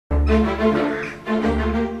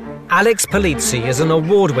Alex Polizzi is an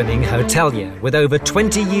award-winning hotelier with over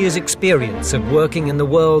 20 years' experience of working in the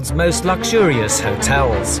world's most luxurious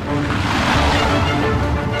hotels.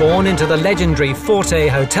 Born into the legendary Forte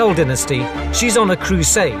Hotel dynasty, she's on a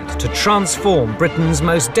crusade to transform Britain's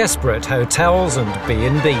most desperate hotels and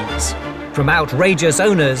B&Bs. From outrageous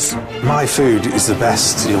owners... My food is the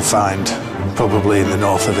best you'll find, probably in the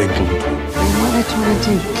north of England. What are they trying to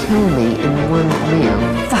do? Kill me in one meal?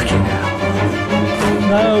 Fucking hell.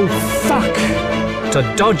 No, fuck! To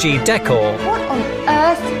dodgy decor. What on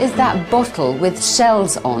earth is that bottle with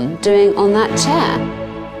shells on doing on that chair?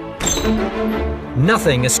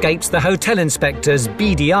 Nothing escapes the hotel inspector's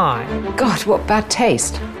beady eye. God, what bad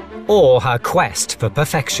taste. Or her quest for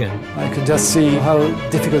perfection. I can just see how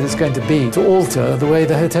difficult it's going to be to alter the way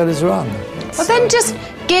the hotel is run. Well, then just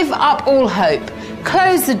give up all hope.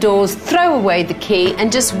 Close the doors, throw away the key,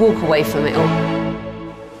 and just walk away from it all.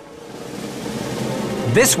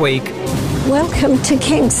 This week... Welcome to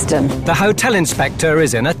Kingston. The hotel inspector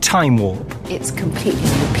is in a time warp. It's completely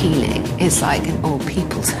unappealing. It's like an old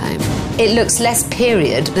people's home. It looks less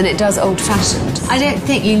period than it does old-fashioned. I don't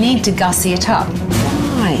think you need to gussy it up.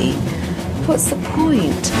 Why? What's the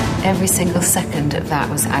point? Every single second of that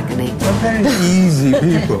was agony. We're very easy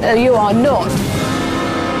people. You are not.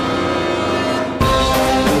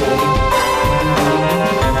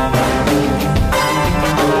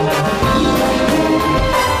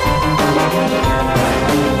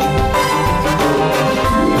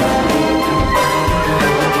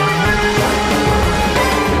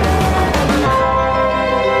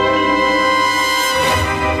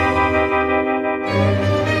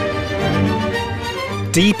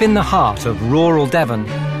 Deep in the heart of rural Devon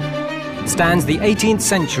stands the 18th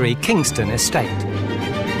century Kingston estate.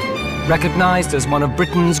 Recognised as one of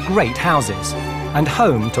Britain's great houses and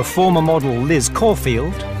home to former model Liz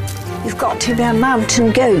Caulfield. You've got to be a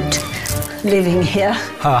mountain goat living here.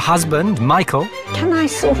 Her husband, Michael. Can I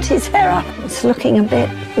sort his hair up? It's looking a bit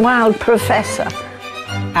wild, Professor.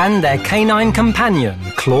 And their canine companion,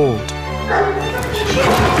 Claude.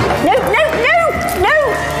 No, no, no, no!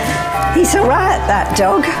 He's a riot, that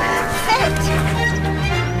dog.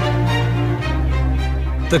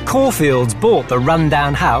 The Caulfields bought the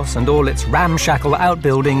rundown house and all its ramshackle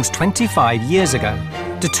outbuildings 25 years ago,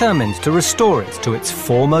 determined to restore it to its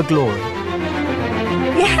former glory.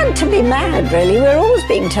 You had to be mad, really. We're always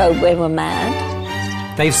being told we were mad.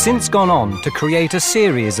 They've since gone on to create a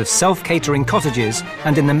series of self-catering cottages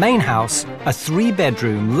and in the main house, a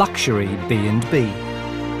 3-bedroom luxury B&B.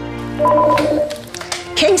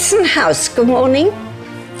 Kingston House, good morning.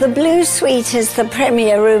 The Blue Suite is the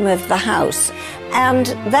premier room of the house, and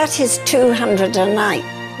that is £200 a night.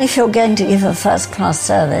 If you're going to give a first-class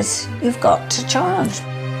service, you've got to charge.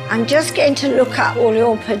 I'm just going to look up all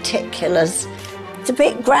your particulars. It's a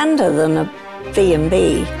bit grander than a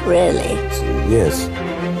B&B, really. Yes.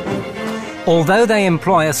 Although they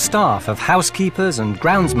employ a staff of housekeepers and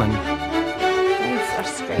groundsmen,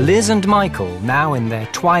 Liz and Michael, now in their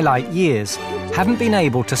twilight years, haven't been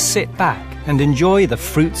able to sit back and enjoy the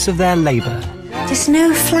fruits of their labour. There's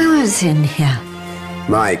no flowers in here.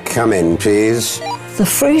 Mike, come in, please. The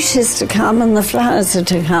fruit is to come and the flowers are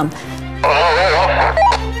to come.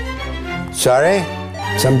 Sorry?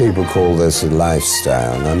 Some people call this a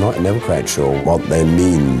lifestyle, and I'm never quite sure what they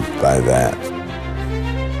mean by that.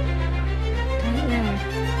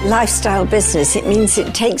 Lifestyle business, it means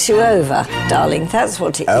it takes you over, darling. That's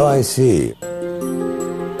what it means. Oh, I see.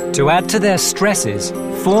 To add to their stresses,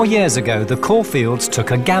 4 years ago the Caulfields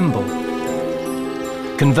took a gamble,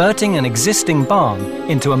 converting an existing barn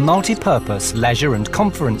into a multi-purpose leisure and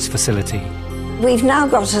conference facility. We've now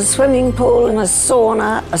got a swimming pool and a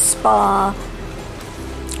sauna, a spa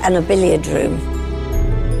and a billiard room.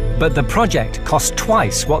 But the project cost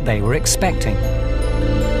twice what they were expecting.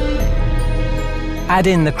 Add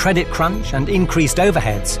in the credit crunch and increased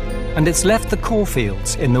overheads, and it's left the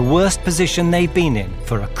Caulfields in the worst position they've been in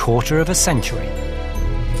for a quarter of a century.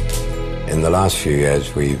 In the last few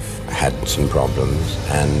years, we've had some problems,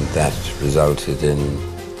 and that resulted in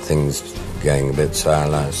things going a bit sour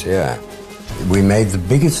last year. We made the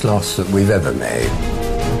biggest loss that we've ever made.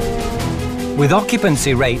 With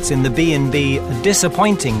occupancy rates in the B&B a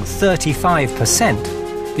disappointing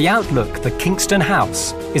 35%, the outlook for Kingston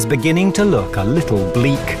House is beginning to look a little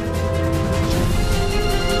bleak.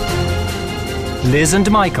 Liz and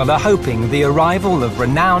Michael are hoping the arrival of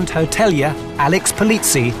renowned hotelier Alex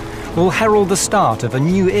Polizzi will herald the start of a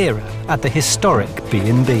new era at the historic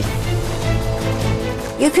B&B.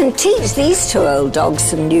 You can teach these two old dogs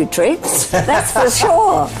some new tricks, that's for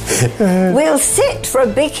sure. We'll sit for a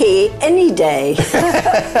bicky any day.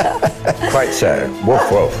 Quite so.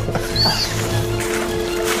 Woof, woof.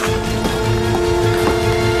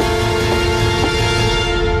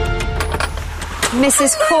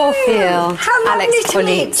 Mrs. Caulfield. How lovely Alex to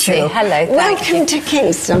meet you. Hello, Welcome to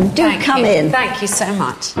Kingston. Do come in. Thank you so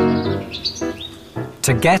much.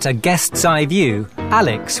 To get a guest's eye view,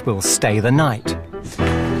 Alex will stay the night.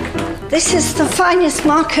 This is the finest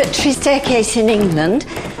marquetry staircase in England.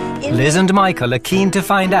 Liz and Michael are keen to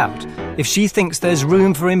find out if she thinks there's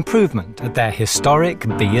room for improvement at their historic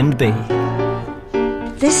B&B.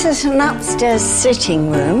 This is an upstairs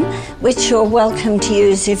sitting room, which you're welcome to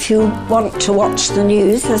use if you want to watch the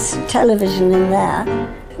news. There's television in there.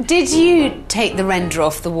 Did you take the render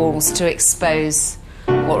off the walls to expose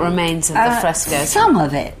what remains of the frescoes? Some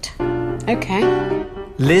of it. OK.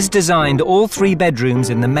 Liz designed all 3 bedrooms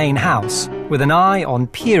in the main house with an eye on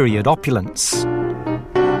period opulence.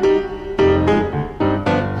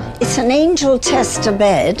 It's an angel tester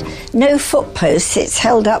bed, no footposts, it's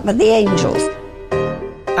held up by the angels.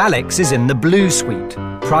 Alex is in the blue suite,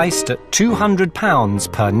 priced at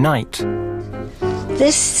 £200 per night.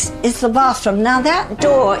 This is the bathroom. Now that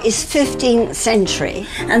door is 15th century,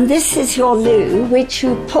 and this is your loo, which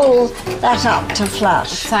you pull that up to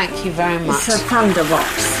flush. Thank you very much. It's a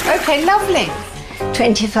thunderbox. OK, lovely.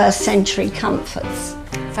 21st century comforts.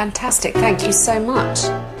 Fantastic, thank you so much.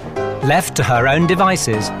 Left to her own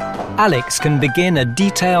devices, Alex can begin a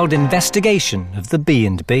detailed investigation of the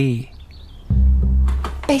B&B.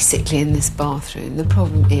 Basically, in this bathroom, the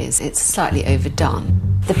problem is it's slightly overdone.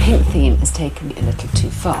 The pink theme has taken it a little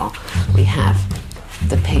too far. We have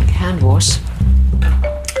the pink hand wash,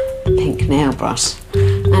 pink nail brush,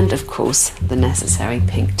 and of course the necessary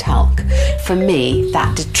pink talc. For me,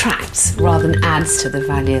 that detracts rather than adds to the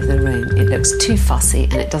value of the room. It looks too fussy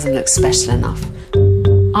and it doesn't look special enough.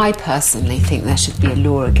 I personally think there should be a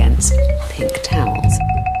law against pink towels.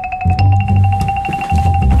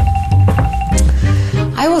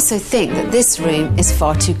 I also think that this room is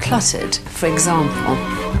far too cluttered. For example,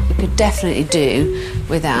 you could definitely do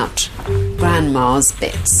without Grandma's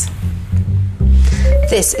bits.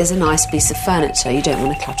 This is a nice piece of furniture. You don't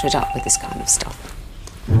want to clutter it up with this kind of stuff.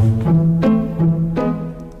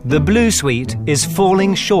 The blue suite is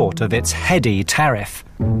falling short of its heady tariff.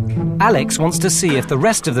 Alex wants to see if the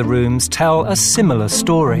rest of the rooms tell a similar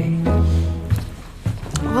story.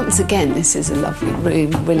 Once again, this is a lovely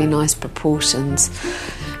room, really nice proportions.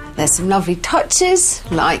 There's some lovely touches,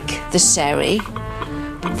 like the sherry.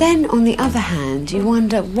 But then, on the other hand, you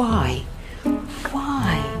wonder why?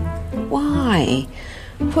 Why?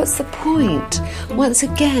 What's the point? Once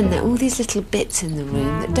again, there are all these little bits in the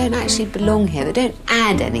room that don't actually belong here, that don't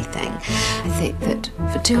add anything. I think that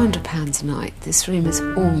for £200 a night, this room is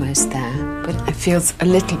almost there, but it feels a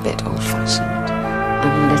little bit old-fashioned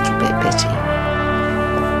and a little bit bitty.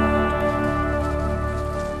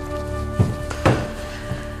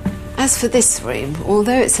 As for this room,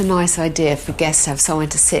 although it's a nice idea for guests to have somewhere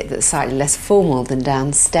to sit that's slightly less formal than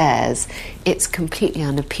downstairs, it's completely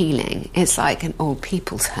unappealing. It's like an old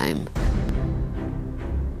people's home.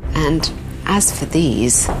 And as for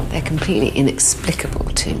these, they're completely inexplicable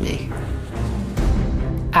to me.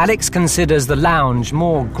 Alex considers the lounge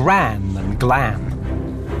more grand than glam.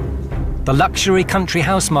 The luxury country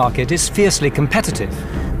house market is fiercely competitive,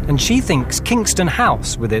 and she thinks Kingston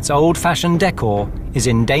House, with its old-fashioned decor, is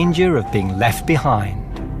in danger of being left behind.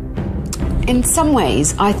 In some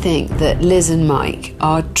ways, I think that Liz and Mike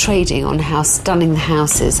are trading on how stunning the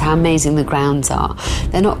house is, how amazing the grounds are.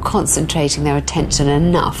 They're not concentrating their attention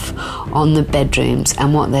enough on the bedrooms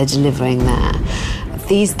and what they're delivering there.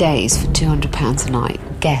 These days, for £200 a night,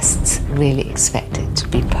 guests really expect it to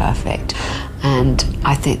be perfect, and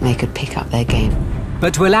I think they could pick up their game.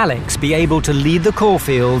 But will Alex be able to lead the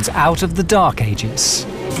Caulfields out of the dark ages?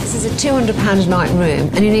 This is a £200 a night room,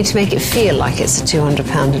 and you need to make it feel like it's a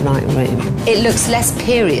 £200 a night room. It looks less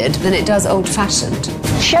period than it does old-fashioned.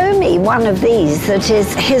 Show me one of these that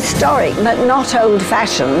is historic but not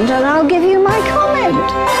old-fashioned, and I'll give you my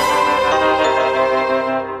comment.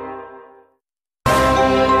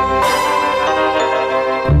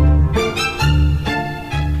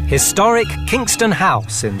 Historic Kingston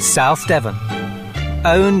House in South Devon.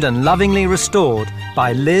 Owned and lovingly restored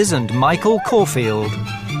by Liz and Michael Caulfield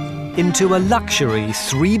into a luxury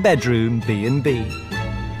 3-bedroom B&B.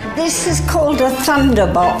 This is called a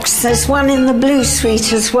thunderbox. There's one in the blue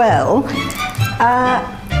suite as well.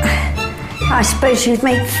 I suppose you'd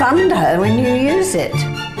make thunder when you use it.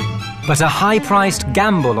 But a high-priced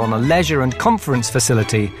gamble on a leisure and conference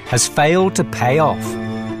facility has failed to pay off.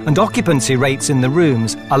 and occupancy rates in the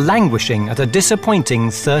rooms are languishing at a disappointing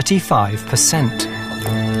 35%.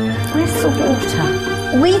 Where's the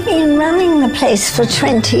water? We've been running the place for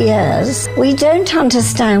 20 years. We don't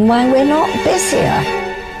understand why we're not busier.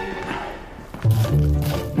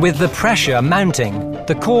 With the pressure mounting,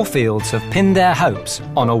 the Caulfields have pinned their hopes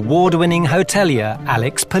on award-winning hotelier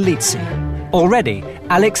Alex Polizzi. Already,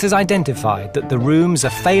 Alex has identified that the rooms are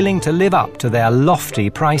failing to live up to their lofty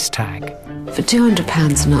price tag. For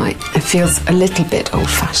 £200 a night, it feels a little bit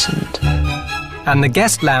old-fashioned. And the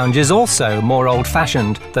guest lounge is also more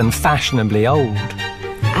old-fashioned than fashionably old.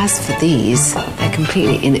 As for these, they're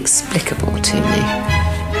completely inexplicable to me.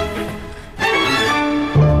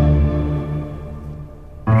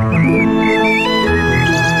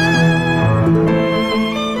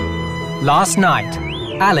 Last night,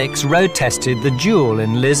 Alex road-tested the jewel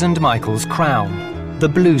in Liz and Michael's crown, the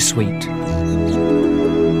Blue Suite.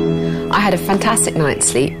 I had a fantastic night's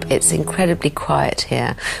sleep. It's incredibly quiet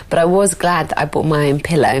here, but I was glad that I bought my own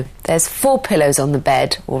pillow. There's 4 pillows on the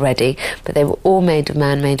bed already, but they were all made of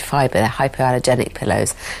man-made fibre. They're hypoallergenic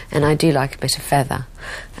pillows, and I do like a bit of feather.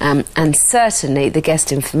 And certainly the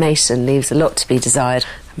guest information leaves a lot to be desired.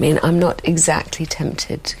 I mean, I'm not exactly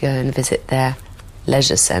tempted to go and visit their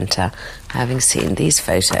leisure centre, having seen these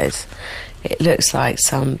photos. It looks like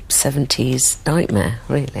some 70s nightmare,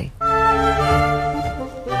 really.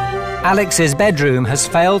 Alex's bedroom has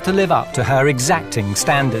failed to live up to her exacting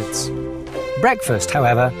standards. Breakfast,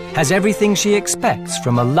 however, has everything she expects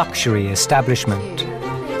from a luxury establishment.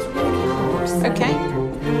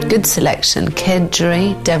 OK. Good selection.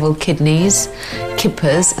 Kedgeree, devilled kidneys,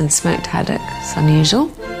 kippers and smoked haddock. It's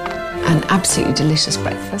unusual. An absolutely delicious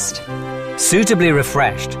breakfast. Suitably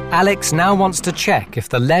refreshed, Alex now wants to check if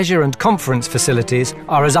the leisure and conference facilities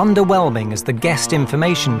are as underwhelming as the guest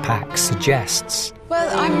information pack suggests. Well,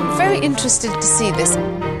 I'm very interested to see this.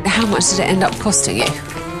 How much did it end up costing you?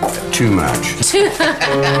 Too much.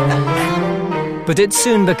 But it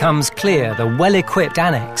soon becomes clear the well-equipped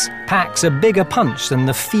annex packs a bigger punch than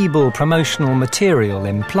the feeble promotional material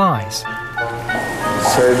implies.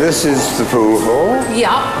 So this is the pool hall?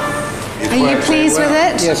 Yeah. Are you pleased with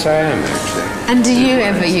it? Yes, I am, actually. And do you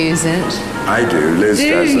ever use it? I do. Liz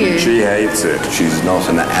doesn't. You? She hates it. She's not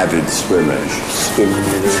an avid swimmer. She swims.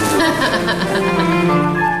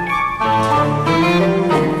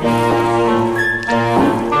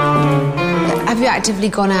 Have you actively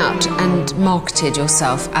gone out and marketed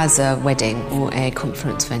yourself as a wedding or a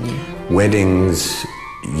conference venue? Weddings,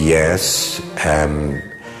 yes.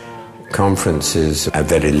 Conferences, a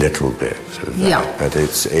very little bit of that. Yeah. But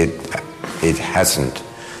it hasn't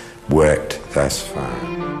worked thus far.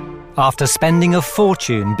 After spending a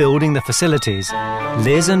fortune building the facilities,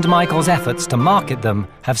 Liz and Michael's efforts to market them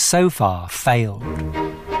have so far failed.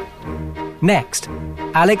 Next,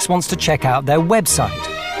 Alex wants to check out their website,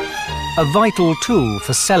 a vital tool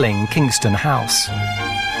for selling Kingston House.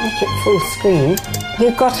 Make it full screen.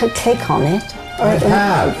 You've got to click on it. I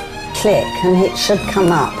have. Click and it should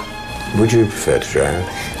come up. Would you prefer to try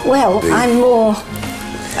it? Well, I'm more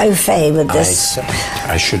au fait with this.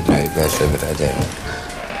 I should know better, but I don't.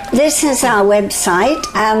 This is our website,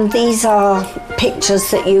 and these are pictures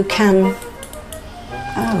that you can...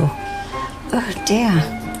 Oh dear.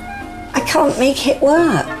 I can't make it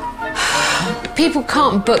work. People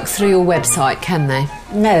can't book through your website, can they?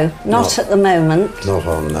 No, not at the moment. Not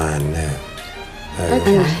online, no.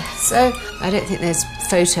 Okay. So, I don't think there's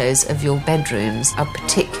photos of your bedrooms are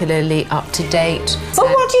particularly up to date. But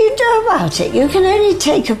what do you do about it? You can only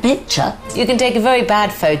take a picture. You can take a very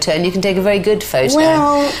bad photo and you can take a very good photo.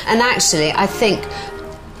 Well... And actually, I think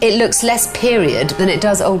it looks less period than it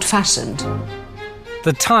does old-fashioned.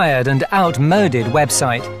 The tired and outmoded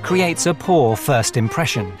website creates a poor first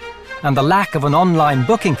impression, and the lack of an online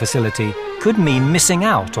booking facility could mean missing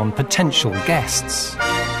out on potential guests.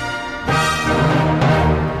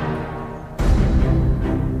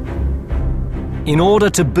 In order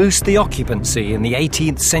to boost the occupancy in the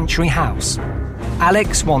 18th century house,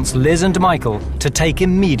 Alex wants Liz and Michael to take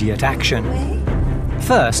immediate action.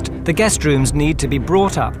 First, the guest rooms need to be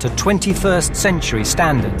brought up to 21st century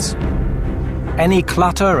standards. Any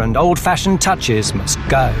clutter and old-fashioned touches must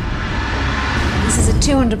go. This is a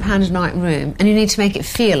 £200 a night room, and you need to make it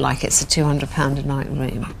feel like it's a £200 a night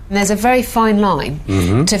room. And there's a very fine line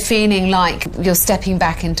to feeling like you're stepping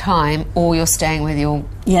back in time or you're staying with your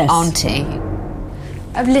auntie.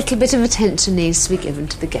 A little bit of attention needs to be given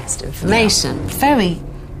to the guest information. Yeah. Very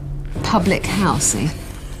public housey.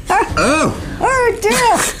 Oh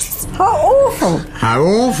dear! How awful! How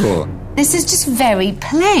awful! This is just very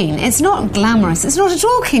plain. It's not glamorous. It's not at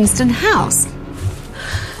all Kingston House.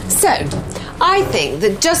 So, I think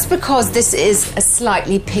that just because this is a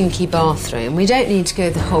slightly pinky bathroom, we don't need to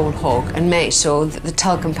go the whole hog and make sure that the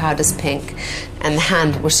talcum powder's pink and the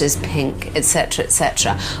hand wash is pink, etc.,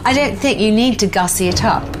 etc. I don't think you need to gussy it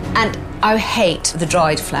up. And I hate the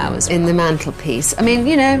dried flowers in the mantelpiece. I mean,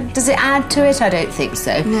 you know, does it add to it? I don't think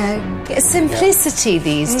so. No. It's simplicity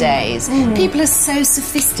these days. People are so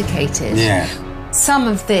sophisticated. Yeah. Some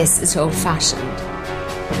of this is old-fashioned.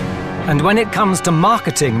 And when it comes to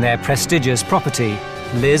marketing their prestigious property,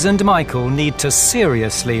 Liz and Michael need to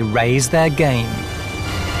seriously raise their game.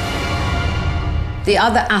 The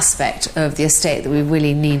other aspect of the estate that we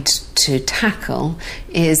really need to tackle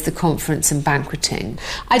is the conference and banqueting.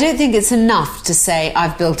 I don't think it's enough to say,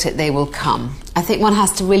 I've built it, they will come. I think one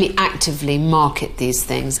has to really actively market these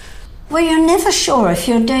things. Well, you're never sure if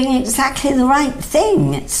you're doing exactly the right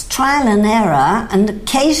thing. It's trial and error, and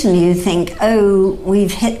occasionally you think, oh,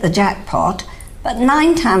 we've hit the jackpot, but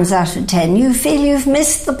 9 times out of 10 you feel you've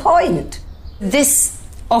missed the point. This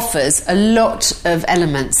offers a lot of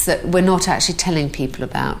elements that we're not actually telling people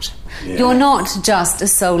about. Yeah. You're not just a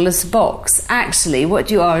soulless box. Actually, what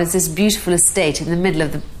you are is this beautiful estate in the middle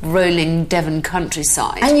of the rolling Devon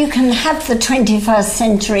countryside. And you can have the 21st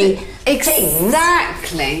century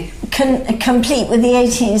exactly complete with the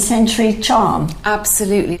 18th century charm.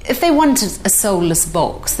 Absolutely. If they wanted a soulless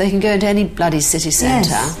box, they can go into any bloody city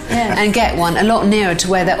centre and get one a lot nearer to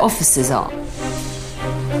where their offices are.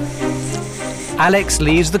 Alex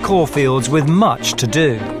leaves the Caulfields with much to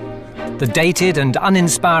do. The dated and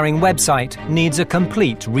uninspiring website needs a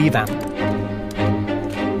complete revamp.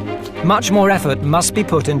 Much more effort must be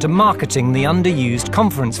put into marketing the underused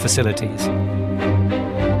conference facilities.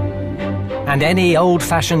 And any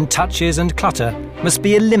old-fashioned touches and clutter must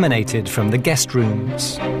be eliminated from the guest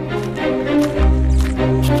rooms.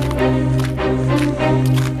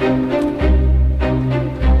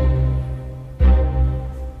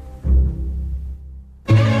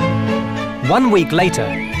 One week later,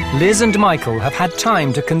 Liz and Michael have had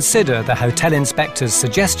time to consider the hotel inspector's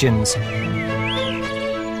suggestions.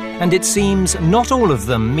 And it seems not all of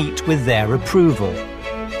them meet with their approval.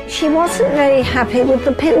 She wasn't very happy with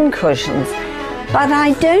the pincushions, but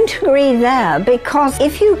I don't agree there, because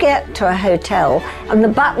if you get to a hotel and the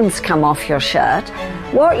buttons come off your shirt,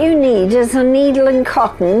 what you need is a needle and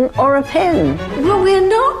cotton or a pin. Well, we're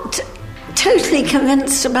not totally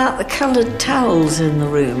convinced about the coloured towels in the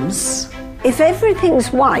rooms. If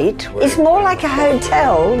everything's white, it's more like a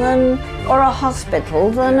hotel or a hospital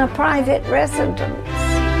than a private residence.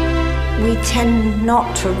 We tend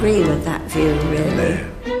not to agree with that view, really. No.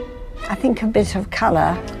 I think a bit of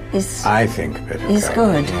colour is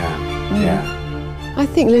good. Yeah. I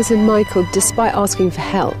think Liz and Michael, despite asking for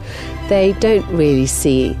help, they don't really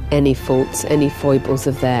see any faults, any foibles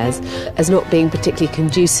of theirs as not being particularly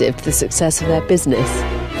conducive to the success of their business.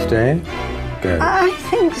 Stay? Go. I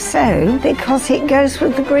think so, because it goes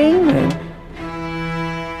with the green room.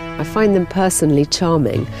 I find them personally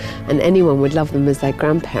charming, and anyone would love them as their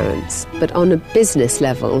grandparents. But on a business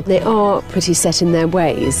level, they are pretty set in their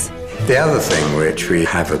ways. The other thing which we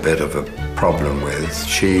have a bit of a problem with,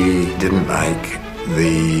 she didn't like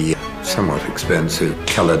the somewhat expensive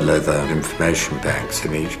coloured leather information packs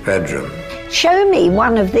in each bedroom. Show me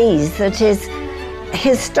one of these that is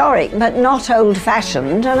historic but not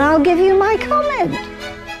old-fashioned, and I'll give you my comment.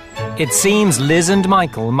 It seems Liz and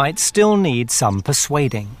Michael might still need some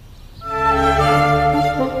persuading.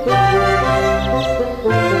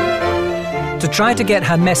 To try to get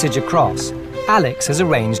her message across, Alex has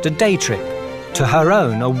arranged a day trip to her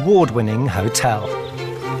own award-winning hotel.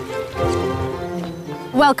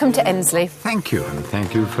 Welcome to Ensley. Thank you, and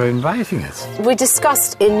thank you for inviting us. We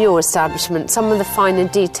discussed in your establishment some of the finer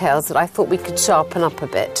details that I thought we could sharpen up a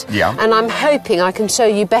bit. Yeah. And I'm hoping I can show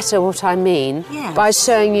you better what I mean by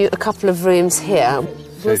showing you a couple of rooms here.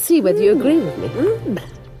 We'll see whether you agree with me.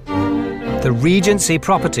 The Regency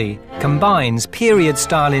property combines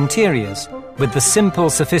period-style interiors with the simple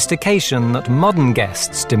sophistication that modern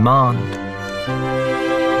guests demand.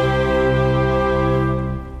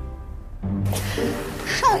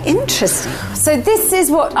 Interesting. So this is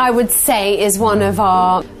what I would say is one of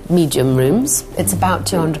our medium rooms. It's about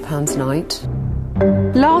 £200 a night.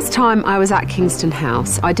 Last time I was at Kingston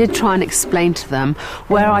House, I did try and explain to them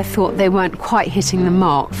where I thought they weren't quite hitting the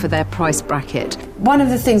mark for their price bracket. One of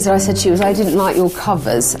the things that I said to you was I didn't like your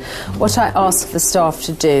covers. What I asked the staff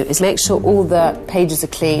to do is make sure all the pages are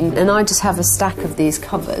clean, and I just have a stack of these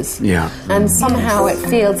covers. Yeah. And somehow it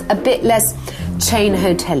feels a bit less chain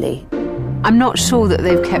hotel-y. I'm not sure that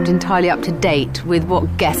they've kept entirely up to date with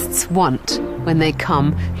what guests want. when they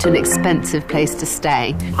come to an expensive place to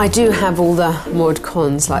stay. I do have all the mod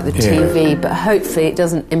cons like the TV, but hopefully it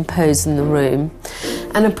doesn't impose in the room.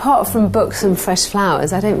 And apart from books and fresh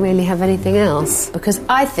flowers, I don't really have anything else, because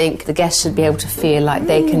I think the guests should be able to feel like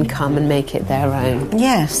they can come and make it their own.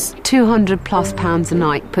 Yes. £200+ a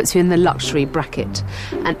night puts you in the luxury bracket,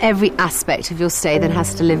 and every aspect of your stay then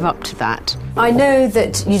has to live up to that. I know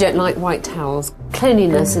that you don't like white towels.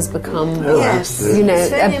 Cleanliness has become, you know,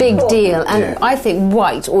 a big deal, and I think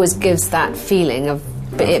white always gives that feeling of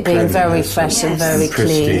it being very fresh and very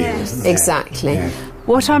clean. Yes. Exactly. Yeah.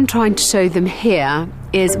 What I'm trying to show them here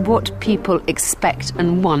is what people expect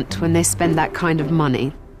and want when they spend that kind of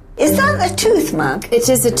money. Is that the tooth mug? It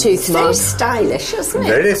is a tooth mug. Very stylish, isn't it?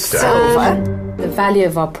 Very stylish. The value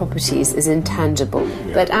of our properties is intangible,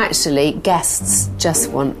 but actually guests just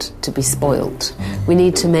want to be spoilt. We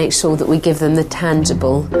need to make sure that we give them the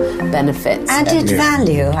tangible benefits. Added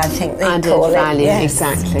value, I think they call it. Added value, yes.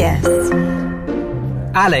 exactly. Yes.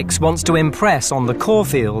 Alex wants to impress on the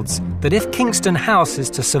Caulfields that if Kingston House is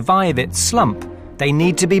to survive its slump, they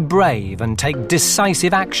need to be brave and take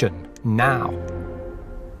decisive action now.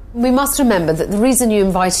 We must remember that the reason you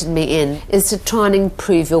invited me in is to try and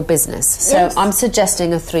improve your business. So Yes. I'm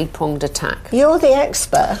suggesting a three-pronged attack. You're the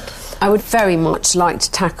expert. I would very much like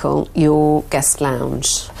to tackle your guest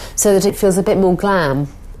lounge so that it feels a bit more glam.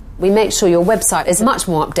 We make sure your website is much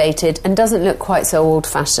more updated and doesn't look quite so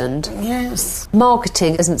old-fashioned. Yes.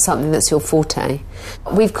 Marketing isn't something that's your forte.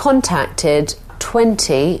 We've contacted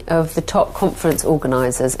 20 of the top conference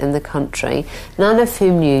organisers in the country, none of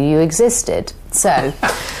whom knew you existed. So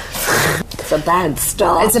It's a bad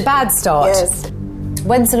start. it's a bad start. Yes.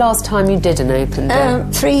 When's the last time you did an open day?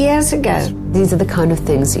 3 years ago. These are the kind of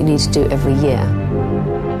things you need to do every year.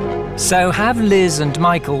 So have Liz and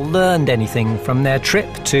Michael learned anything from their trip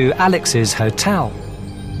to Alex's hotel?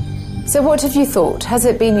 So what have you thought? Has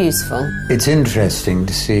it been useful? It's interesting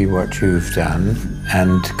to see what you've done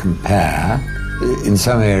and compare. In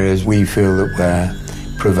some areas we feel that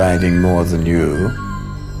we're providing more than you.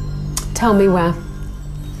 Tell me where.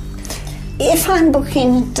 If I'm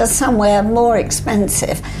booking to somewhere more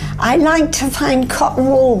expensive, I like to find cotton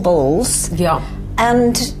wool balls Yeah.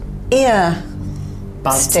 and ear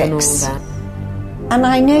Buds and all sticks. that. And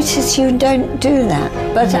I notice you don't do that,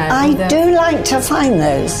 but No, I they're- do like to find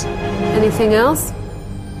those. Anything else?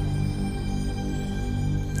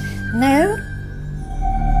 No?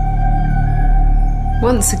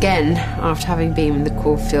 Once again, after having been in the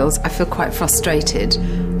Caulfields, I feel quite frustrated.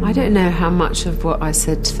 I don't know how much of what I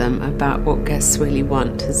said to them about what guests really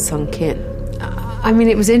want has sunk in. I mean,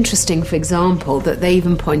 it was interesting, for example, that they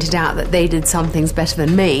even pointed out that they did some things better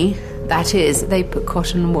than me. That is, they put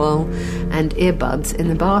cotton wool and earbuds in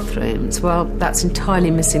the bathrooms. Well, that's entirely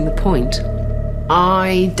missing the point.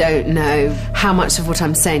 I don't know how much of what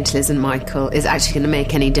I'm saying to Liz and Michael is actually going to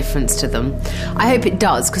make any difference to them. I hope it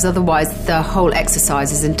does, because otherwise the whole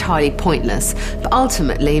exercise is entirely pointless. But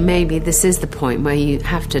ultimately, maybe this is the point where you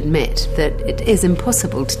have to admit that it is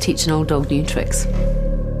impossible to teach an old dog new tricks.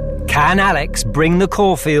 Can Alex bring the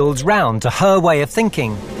Caulfields round to her way of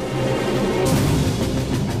thinking?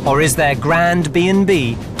 Or is their grand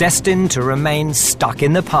B&B destined to remain stuck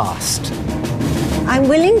in the past? I'm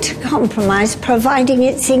willing to compromise, providing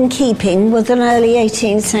it's in keeping with an early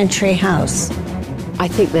 18th century house. I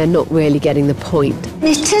think they're not really getting the point.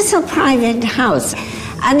 It is a private house,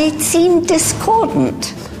 and it seemed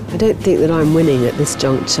discordant. I don't think that I'm winning at this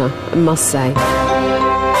juncture, I must say.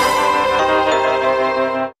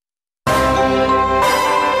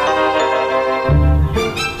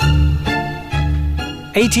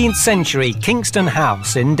 18th century Kingston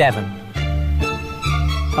House in Devon.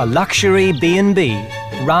 A luxury B&B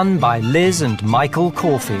run by Liz and Michael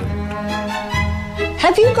Caulfield.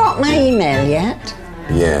 Have you got my email yet?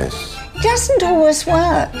 Yes. It doesn't always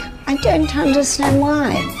work. I don't understand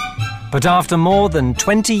why. But after more than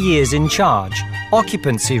 20 years in charge,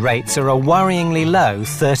 occupancy rates are a worryingly low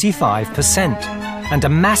 35%. And a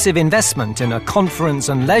massive investment in a conference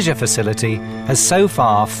and leisure facility has so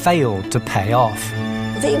far failed to pay off.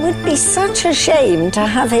 It would be such a shame to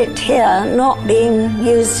have it here not being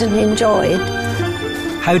used and enjoyed.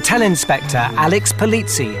 Hotel Inspector Alex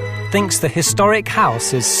Polizzi thinks the historic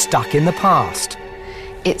house is stuck in the past.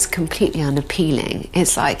 It's completely unappealing.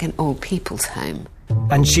 It's like an old people's home.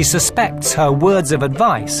 And she suspects her words of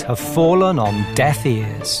advice have fallen on deaf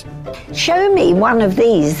ears. Show me one of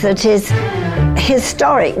these that is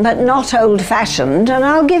historic but not old-fashioned, and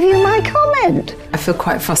I'll give you my comment. I feel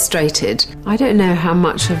quite frustrated. I don't know how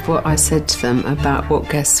much of what I said to them about what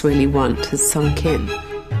guests really want has sunk in.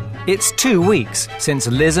 It's 2 weeks since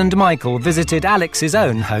Liz and Michael visited Alex's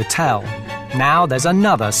own hotel. Now there's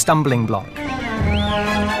another stumbling block.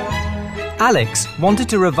 Alex wanted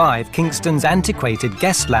to revive Kingston's antiquated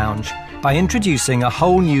guest lounge by introducing a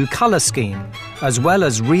whole new colour scheme, as well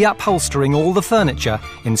as reupholstering all the furniture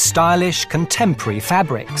in stylish, contemporary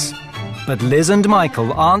fabrics. But Liz and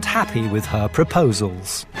Michael aren't happy with her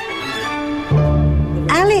proposals.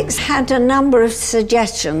 Alex had a number of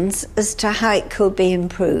suggestions as to how it could be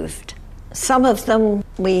improved. Some of them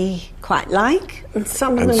we quite like, and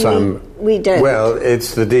some of them we don't. Well,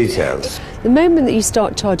 it's the details. The moment that you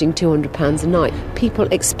start charging £200 a night, people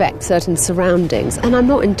expect certain surroundings, and I'm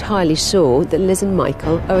not entirely sure that Liz and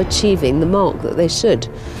Michael are achieving the mark that they should.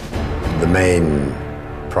 The main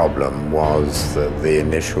problem was that the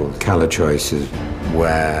initial colour choices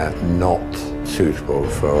were not suitable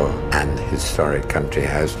for an historic country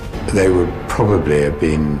house. They would probably have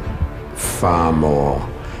been far more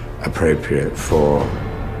appropriate for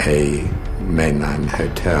a mainland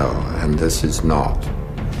hotel, and this is not.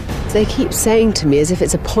 They keep saying to me as if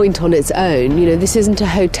it's a point on its own, you know, this isn't a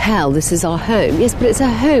hotel, this is our home. Yes, but it's a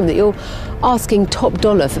home that you're asking top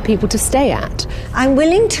dollar for people to stay at. I'm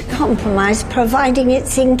willing to compromise, providing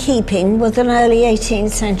it's in keeping with an early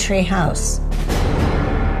 18th century house.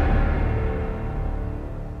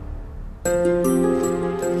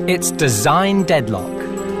 It's design deadlock.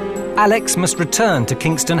 Alex must return to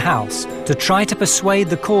Kingston House to try to persuade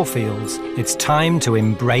the Caulfields it's time to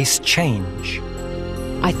embrace change.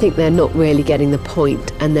 I think they're not really getting the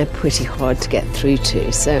point, and they're pretty hard to get through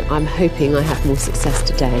to, so I'm hoping I have more success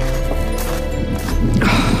today.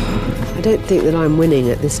 I don't think that I'm winning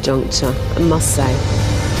at this juncture, I must say.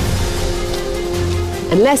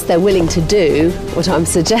 Unless they're willing to do what I'm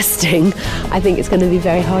suggesting, I think it's going to be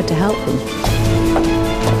very hard to help them.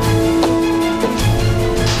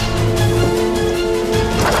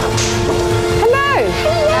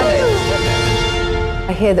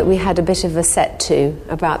 I hear that we had a bit of a set to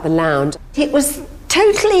about the lounge. It was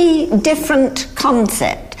totally different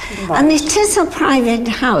concept, and it is a private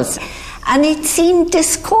house, and it seemed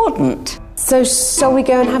discordant. So shall we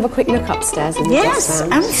go and have a quick look upstairs? In the yes,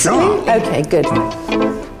 absolutely. Okay, good.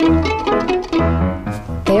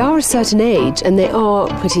 They are a certain age and they are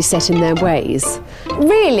pretty set in their ways.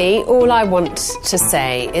 Really, all I want to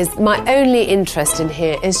say is my only interest in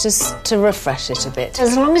here is just to refresh it a bit.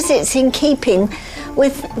 As long as it's in keeping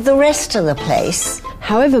with the rest of the place.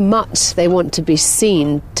 However much they want to be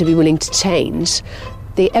seen to be willing to change,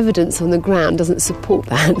 the evidence on the ground doesn't support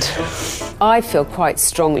that. I feel quite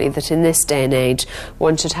strongly that in this day and age,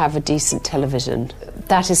 one should have a decent television.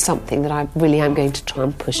 That is something that I really am going to try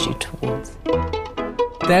and push you towards.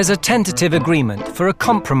 There's a tentative agreement for a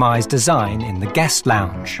compromise design in the guest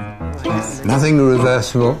lounge. Nothing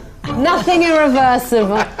reversible? Nothing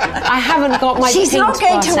irreversible. I haven't got my She's paint not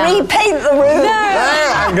going to out. repaint the room.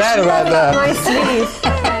 No! I'm glad about that. My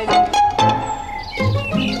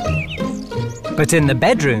sleeve. But in the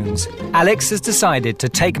bedrooms, Alex has decided to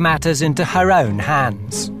take matters into her own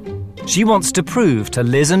hands. She wants to prove to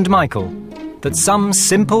Liz and Michael that some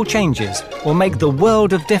simple changes will make the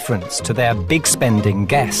world of difference to their big-spending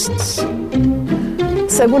guests.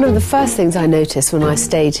 So one of the first things I noticed when I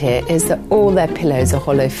stayed here is that all their pillows are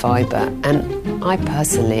hollow fibre, and I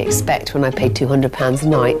personally expect when I pay £200 a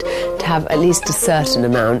night to have at least a certain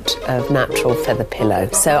amount of natural feather pillow.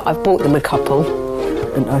 So I've bought them a couple,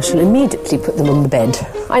 and I shall immediately put them on the bed.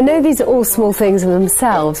 I know these are all small things in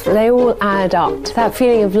themselves, but they all add up to that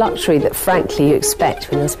feeling of luxury that frankly you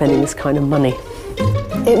expect when you're spending this kind of money.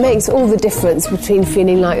 It makes all the difference between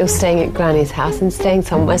feeling like you're staying at Granny's house and staying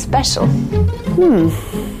somewhere special.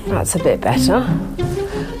 That's a bit better.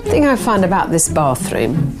 The thing I find about this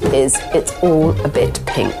bathroom is it's all a bit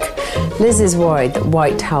pink. Liz is worried that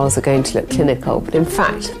white towels are going to look clinical, but in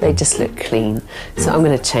fact they just look clean, so I'm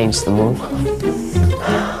going to change them all.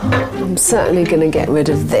 I'm certainly going to get rid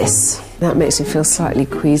of this. That makes me feel slightly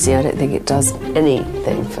queasy. I don't think it does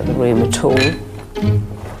anything for the room at all.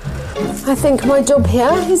 I think my job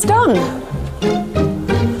here is done.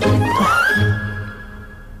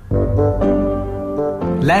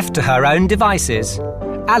 Left to her own devices,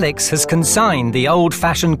 Alex has consigned the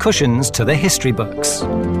old-fashioned cushions to the history books,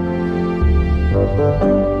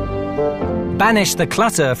 banished the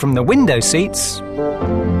clutter from the window seats,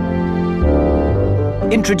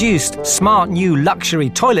 introduced smart new luxury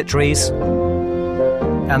toiletries,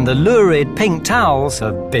 and the lurid pink towels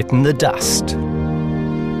have bitten the dust.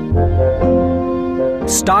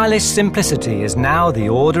 Stylish simplicity is now the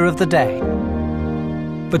order of the day.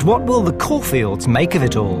 But what will the Caulfields make of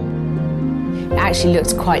it all? It actually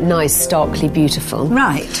looks quite nice, starkly beautiful.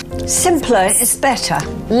 Right. Simpler is better.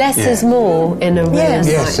 Less is more in a room like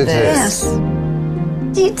Yes, it this.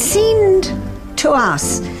 Yes. It seemed to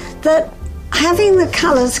us that having the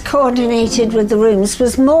colours coordinated with the rooms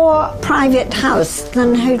was more private house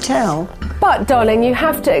than hotel. But, darling, you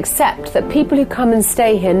have to accept that people who come and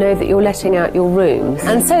stay here know that you're letting out your rooms.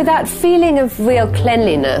 And so that feeling of real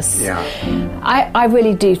cleanliness, I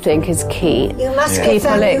really do think is key. You must give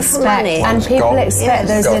value for money. And people expect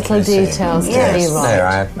those little details to be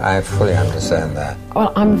right. No, I fully understand that.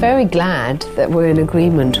 Well, I'm very glad that we're in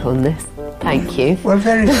agreement on this. Thank you. We're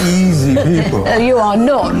very easy people. You are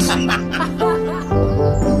not.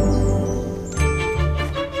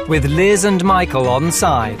 With Liz and Michael on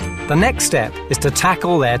side, the next step is to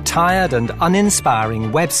tackle their tired and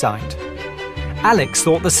uninspiring website. Alex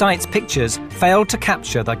thought the site's pictures failed to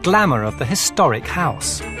capture the glamour of the historic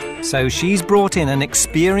house, so she's brought in an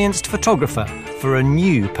experienced photographer for a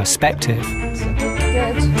new perspective.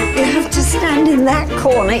 You have to stand in that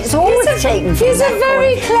corner. It's always taken from He's a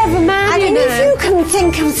very clever man, I mean, if you can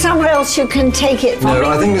think of somewhere else you can take it from. No,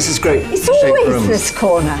 I think this is great. It's always this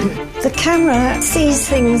corner. The camera sees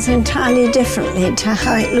things entirely differently to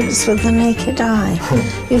how it looks with the naked eye.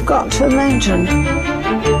 You've got to imagine.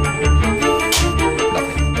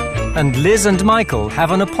 And Liz and Michael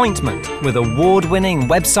have an appointment with award-winning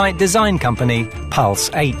website design company Pulse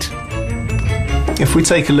 8. If we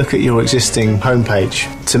take a look at your existing homepage,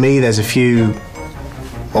 to me there's a few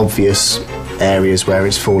obvious areas where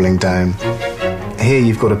it's falling down. Here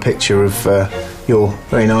you've got a picture of your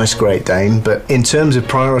very nice Great Dane, but in terms of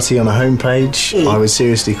priority on a homepage, I would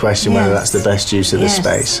seriously question whether that's the best use of the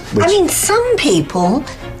space. I mean, some people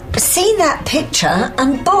see that picture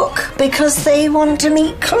and book because they want to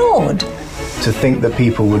meet Claude. To think that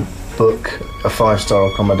people would book a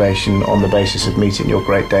 5-star accommodation on the basis of meeting your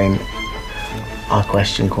Great Dane, I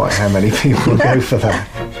question quite how many people go for that.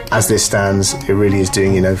 As this stands, it really is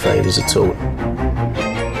doing you no favours at all.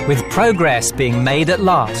 With progress being made at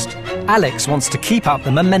last, Alex wants to keep up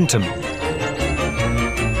the momentum.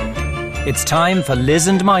 It's time for Liz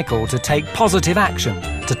and Michael to take positive action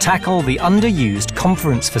to tackle the underused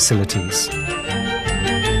conference facilities.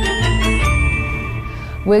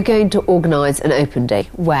 We're going to organise an open day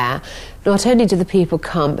where not only do the people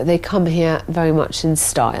come, but they come here very much in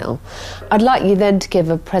style. I'd like you then to give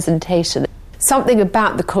a presentation, something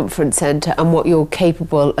about the conference centre and what you're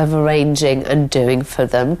capable of arranging and doing for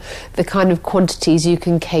them, the kind of quantities you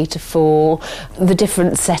can cater for, the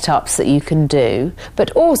different setups that you can do,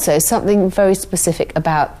 but also something very specific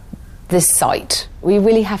about this site. We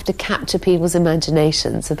really have to capture people's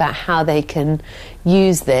imaginations about how they can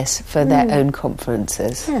use this for their own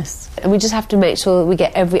conferences. Yes. And we just have to make sure that we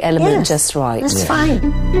get every element just right. That's fine.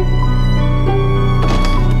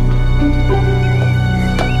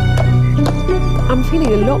 I'm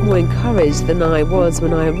feeling a lot more encouraged than I was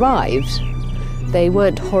when I arrived. They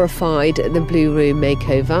weren't horrified at the Blue Room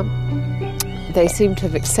makeover. They seem to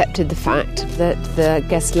have accepted the fact that the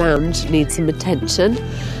guest lounge needs some attention,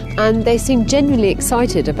 and they seem genuinely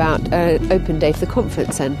excited about an open day for the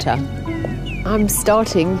conference centre. I'm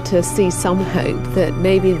starting to see some hope that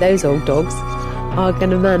maybe those old dogs are going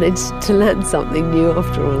to manage to learn something new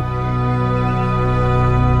after all.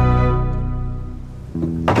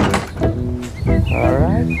 All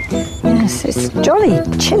right. Yes, it's jolly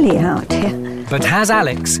chilly out here. But has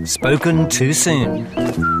Alex spoken too soon?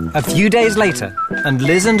 A few days later, and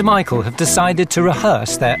Liz and Michael have decided to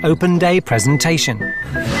rehearse their open day presentation.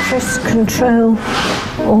 Press Control,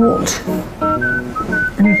 Alt,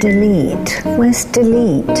 and Delete. Where's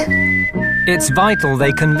Delete? It's vital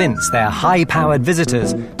they convince their high-powered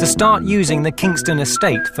visitors to start using the Kingston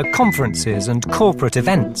estate for conferences and corporate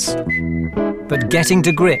events. But getting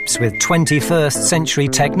to grips with 21st century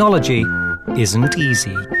technology isn't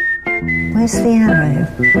easy. Where's the arrow?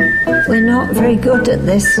 We're not very good at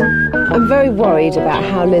this. I'm very worried about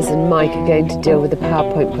how Liz and Mike are going to deal with the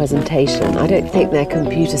PowerPoint presentation. I don't think their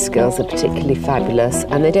computer skills are particularly fabulous,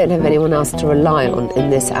 and they don't have anyone else to rely on in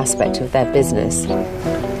this aspect of their business.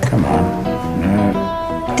 Come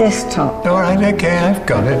on. Desktop. All right, okay, I've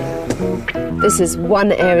got it. This is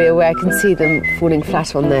one area where I can see them falling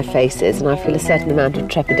flat on their faces, and I feel a certain amount of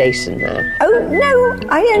trepidation there. Oh, no,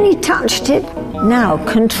 I only touched it. Now,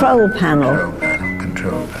 Control Panel.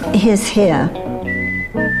 Control panel. Here's here.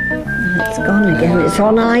 It's gone again. It's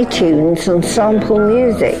on iTunes and sample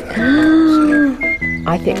music.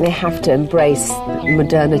 I think they have to embrace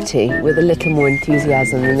modernity with a little more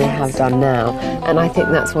enthusiasm than they have done now, and I think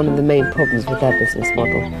that's one of the main problems with their business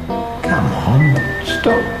model. Come on,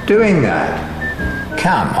 stop doing that.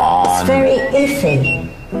 Come on. It's very iffy.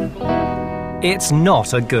 It's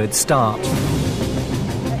not a good start.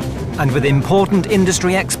 And with important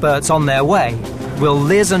industry experts on their way, will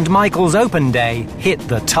Liz and Michael's open day hit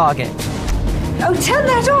the target? Oh, turn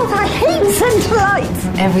that off. I hate centre lights.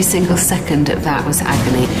 Every single second of that was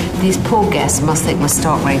agony. These poor guests must think we're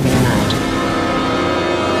stark raving mad.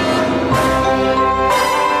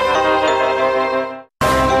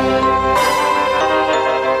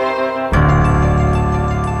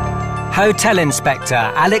 Hotel Inspector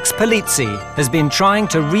Alex Polizzi has been trying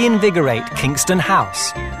to reinvigorate Kingston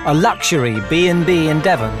House, a luxury B&B in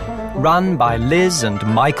Devon, run by Liz and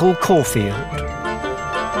Michael Caulfield.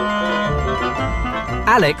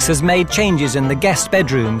 Alex has made changes in the guest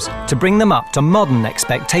bedrooms to bring them up to modern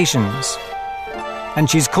expectations. And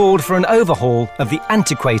she's called for an overhaul of the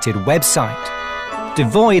antiquated website.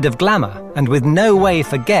 Devoid of glamour and with no way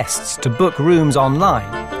for guests to book rooms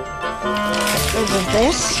online. Get rid of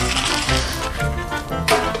this.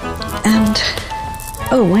 And,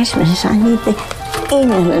 oh, wait a minute, I need the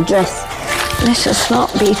email address. Let us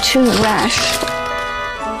not be too rash.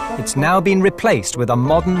 It's now been replaced with a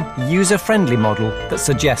modern, user-friendly model that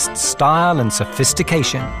suggests style and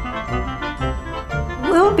sophistication.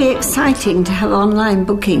 Will be exciting to have online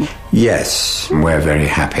booking. Yes, we're very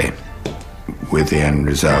happy with the end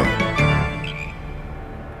result.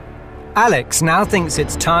 Alex now thinks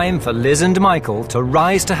it's time for Liz and Michael to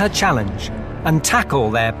rise to her challenge and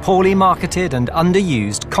tackle their poorly marketed and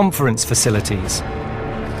underused conference facilities.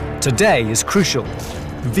 Today is crucial.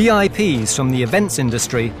 VIPs from the events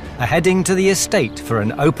industry are heading to the estate for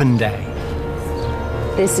an open day.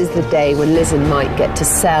 This is the day when Liz and Mike get to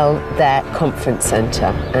sell their conference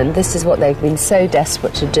centre, and this is what they've been so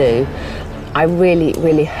desperate to do. I really,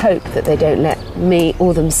 really hope that they don't let me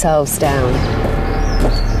or themselves down.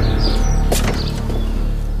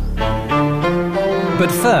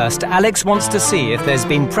 But first, Alex wants to see if there's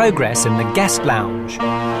been progress in the guest lounge,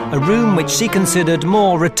 a room which she considered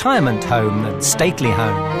more retirement home than stately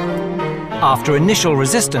home. After initial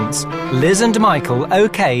resistance, Liz and Michael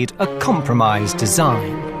okayed a compromise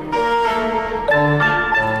design.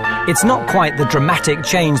 It's not quite the dramatic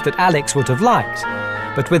change that Alex would have liked,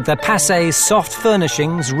 but with the passé soft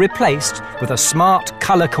furnishings replaced with a smart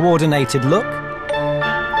colour-coordinated look,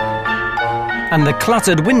 and the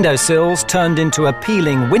cluttered windowsills turned into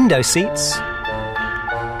appealing window seats,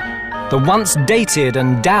 the once dated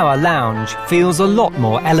and dour lounge feels a lot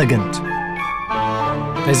more elegant.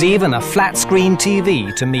 There's even a flat-screen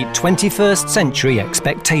TV to meet 21st century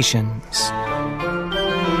expectations.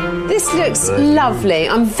 This looks lovely.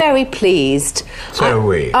 I'm very pleased. So are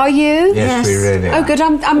we. Are you? Yes, we really are. Oh, good.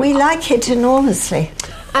 We like it enormously.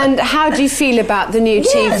 And how do you feel about the new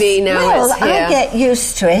TV now well, it's here? I get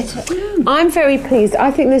used to it. I'm very pleased. I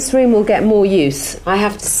think this room will get more use, I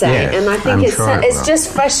have to say. Yes, and I think I'm it's sure it it's will. just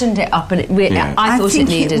freshened it up, and I thought think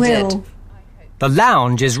it needed will. it. The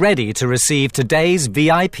lounge is ready to receive today's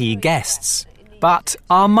VIP guests. But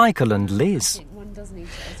are Michael and Liz?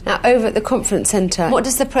 Now, over at the conference centre, what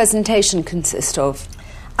does the presentation consist of?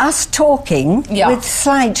 Us talking with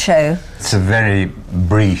slideshow. It's a very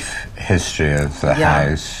brief history of the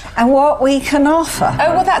house. And what we can offer.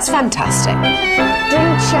 Oh, well, that's fantastic.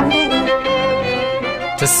 Drink champagne.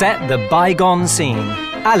 To set the bygone scene,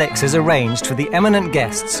 Alex has arranged for the eminent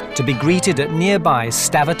guests to be greeted at nearby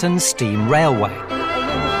Staverton Steam Railway.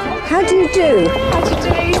 How do you do? How do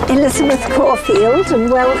you do? Elizabeth Caulfield, and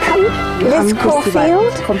welcome. Liz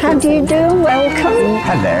Caulfield, how do you do? Welcome.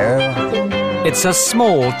 Hello. It's a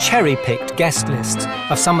small, cherry-picked guest list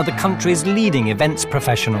of some of the country's leading events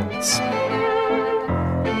professionals,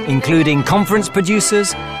 including conference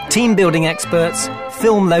producers, team-building experts,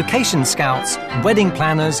 film location scouts, wedding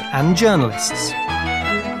planners and journalists,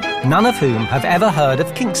 none of whom have ever heard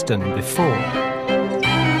of Kingston before.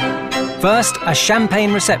 First, a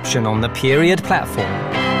champagne reception on the period platform.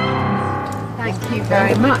 Thank you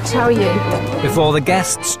very much. How are you? Before the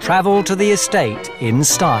guests travel to the estate in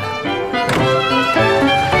style.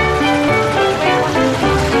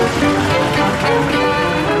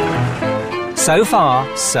 So far,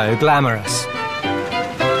 so glamorous.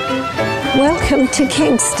 Welcome to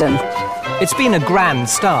Kingston. It's been a grand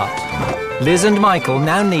start. Liz and Michael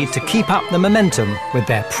now need to keep up the momentum with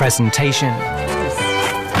their presentation.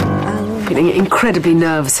 Feeling incredibly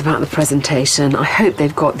nervous about the presentation. I hope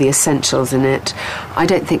they've got the essentials in it. I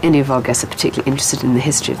don't think any of our guests are particularly interested in the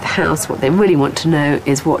history of the house. What they really want to know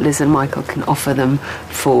is what Liz and Michael can offer them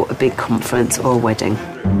for a big conference or a wedding.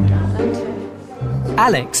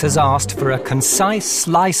 Alex has asked for a concise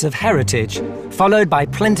slice of heritage, followed by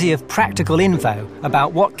plenty of practical info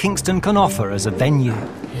about what Kingston can offer as a venue.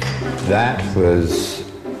 That was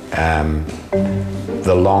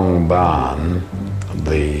the long barn,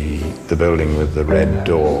 the building with the red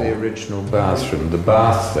door. The original bathroom. The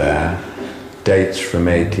bath there dates from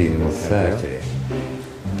 1830.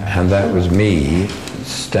 And that was me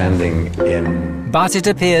standing in... But it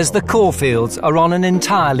appears the Caulfields are on an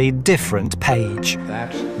entirely different page.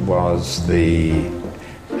 That was the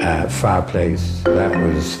fireplace. That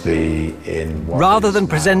was the... Rather than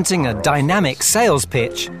presenting a dynamic sales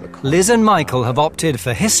pitch, Liz and Michael have opted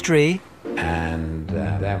for history. And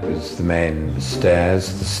that was the main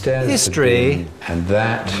stairs. The stairs... History. And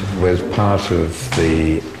that was part of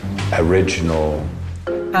the original...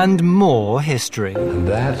 And more history. And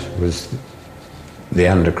that was the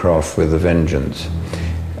Undercroft with a vengeance,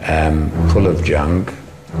 full of junk.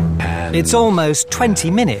 And it's almost 20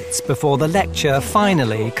 minutes before the lecture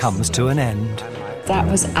finally comes to an end. That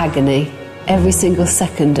was agony. Every single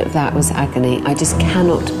second of that was agony. I just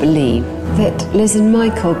cannot believe that Liz and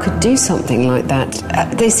Michael could do something like that.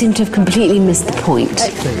 They seem to have completely missed the point.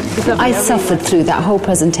 I suffered through that whole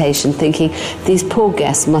presentation thinking these poor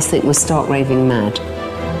guests must think we're stark raving mad.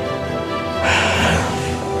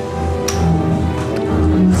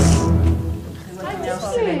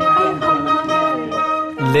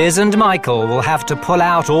 Liz and Michael will have to pull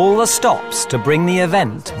out all the stops to bring the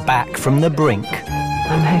event back from the brink.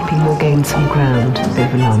 I'm hoping we'll gain some ground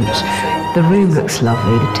over lunch. The room looks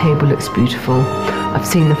lovely, the table looks beautiful. I've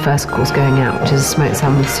seen the first course going out, which is a smoked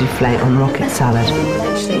salmon souffle on rocket salad.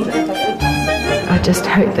 I just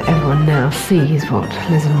hope that everyone now sees what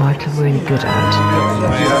Liz and Michael are really good at.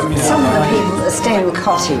 Some of the people that stay in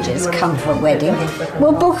cottages come for a wedding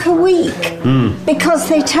will book a week because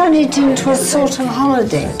they turn it into a sort of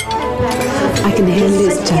holiday. I can hear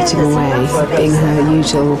Liz chatting away, being her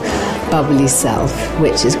usual bubbly self,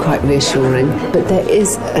 which is quite reassuring. But there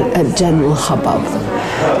is a general hubbub.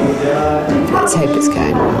 Let's hope it's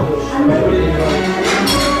going well.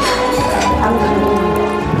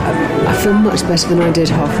 I feel much better than I did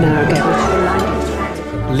half an hour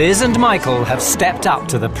ago. Liz and Michael have stepped up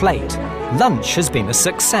to the plate. Lunch has been a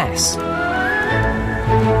success.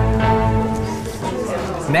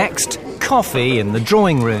 Next, coffee in the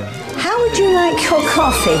drawing room. How would you like your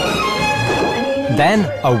coffee? Then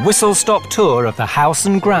a whistle-stop tour of the house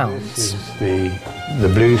and grounds. This is the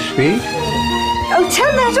blue suite. Oh,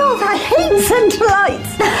 turn that off. I hate centre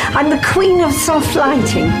lights. I'm the queen of soft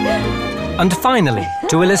lighting. And finally,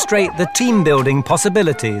 to illustrate the team-building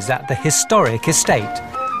possibilities at the historic estate,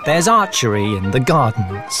 there's archery in the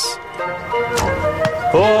gardens.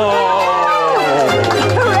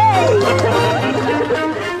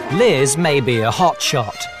 Liz may be a hot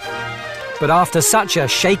shot, but after such a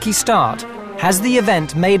shaky start, has the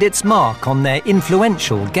event made its mark on their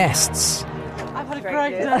influential guests? I've had a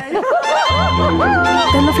great day.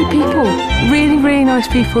 They're lovely people, really, really nice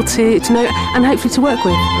people to know and hopefully to work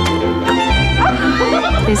with.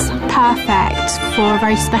 It's perfect for a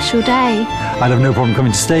very special day. I'd have no problem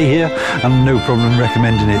coming to stay here and no problem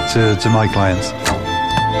recommending it to my clients.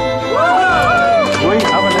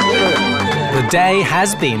 The day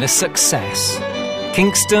has been a success.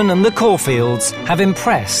 Kingston and the Caulfields have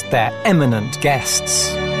impressed their eminent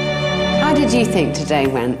guests. How did you think today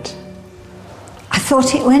went? I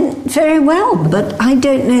thought it went very well, but I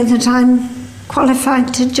don't know that I'm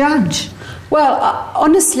qualified to judge. Well,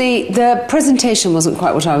 honestly, the presentation wasn't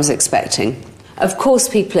quite what I was expecting. Of course,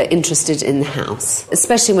 people are interested in the house,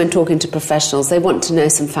 especially when talking to professionals. They want to know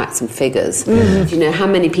some facts and figures. You know, how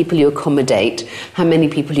many people you accommodate, how many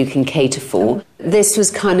people you can cater for. This was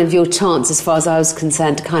kind of your chance, as far as I was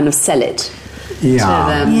concerned, to kind of sell it.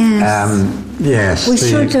 Yeah. Yes. Yes. We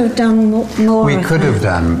should have done more. We could have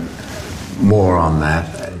done more on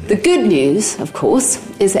that. The good news, of course,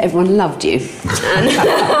 is that everyone loved you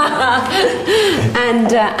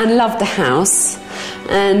and loved the house.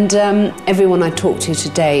 And everyone I talked to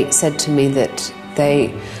today said to me that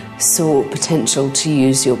they saw potential to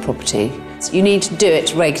use your property. You need to do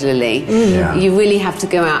it regularly. You really have to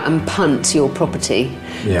go out and punt your property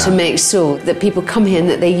to make sure that people come here and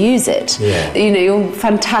that they use it. You know, you're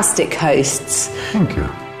fantastic hosts. Thank you.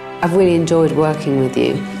 I've really enjoyed working with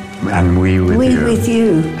you. And we with you. We with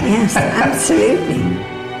you, yes, absolutely.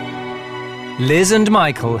 Liz and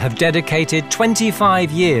Michael have dedicated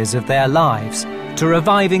 25 years of their lives to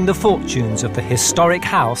reviving the fortunes of the historic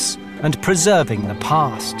house and preserving the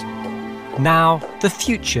past. Now, the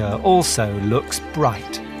future also looks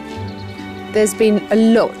bright. There's been a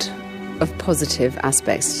lot of positive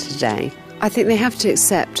aspects today. I think they have to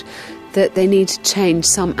accept that they need to change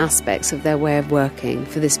some aspects of their way of working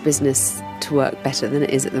for this business to work better than it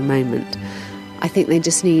is at the moment. I think they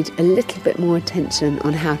just need a little bit more attention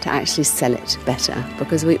on how to actually sell it better,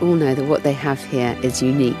 because we all know that what they have here is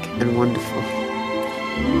unique and wonderful.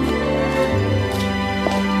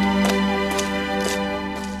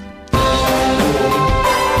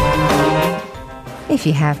 If If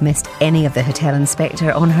you have missed any of the Hotel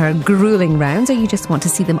Inspector on her gruelling rounds, or you just want to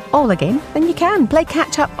see them all again, then you can play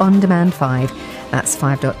catch up on Demand 5. That's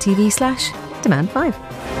 5.tv/Demand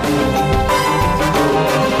 5.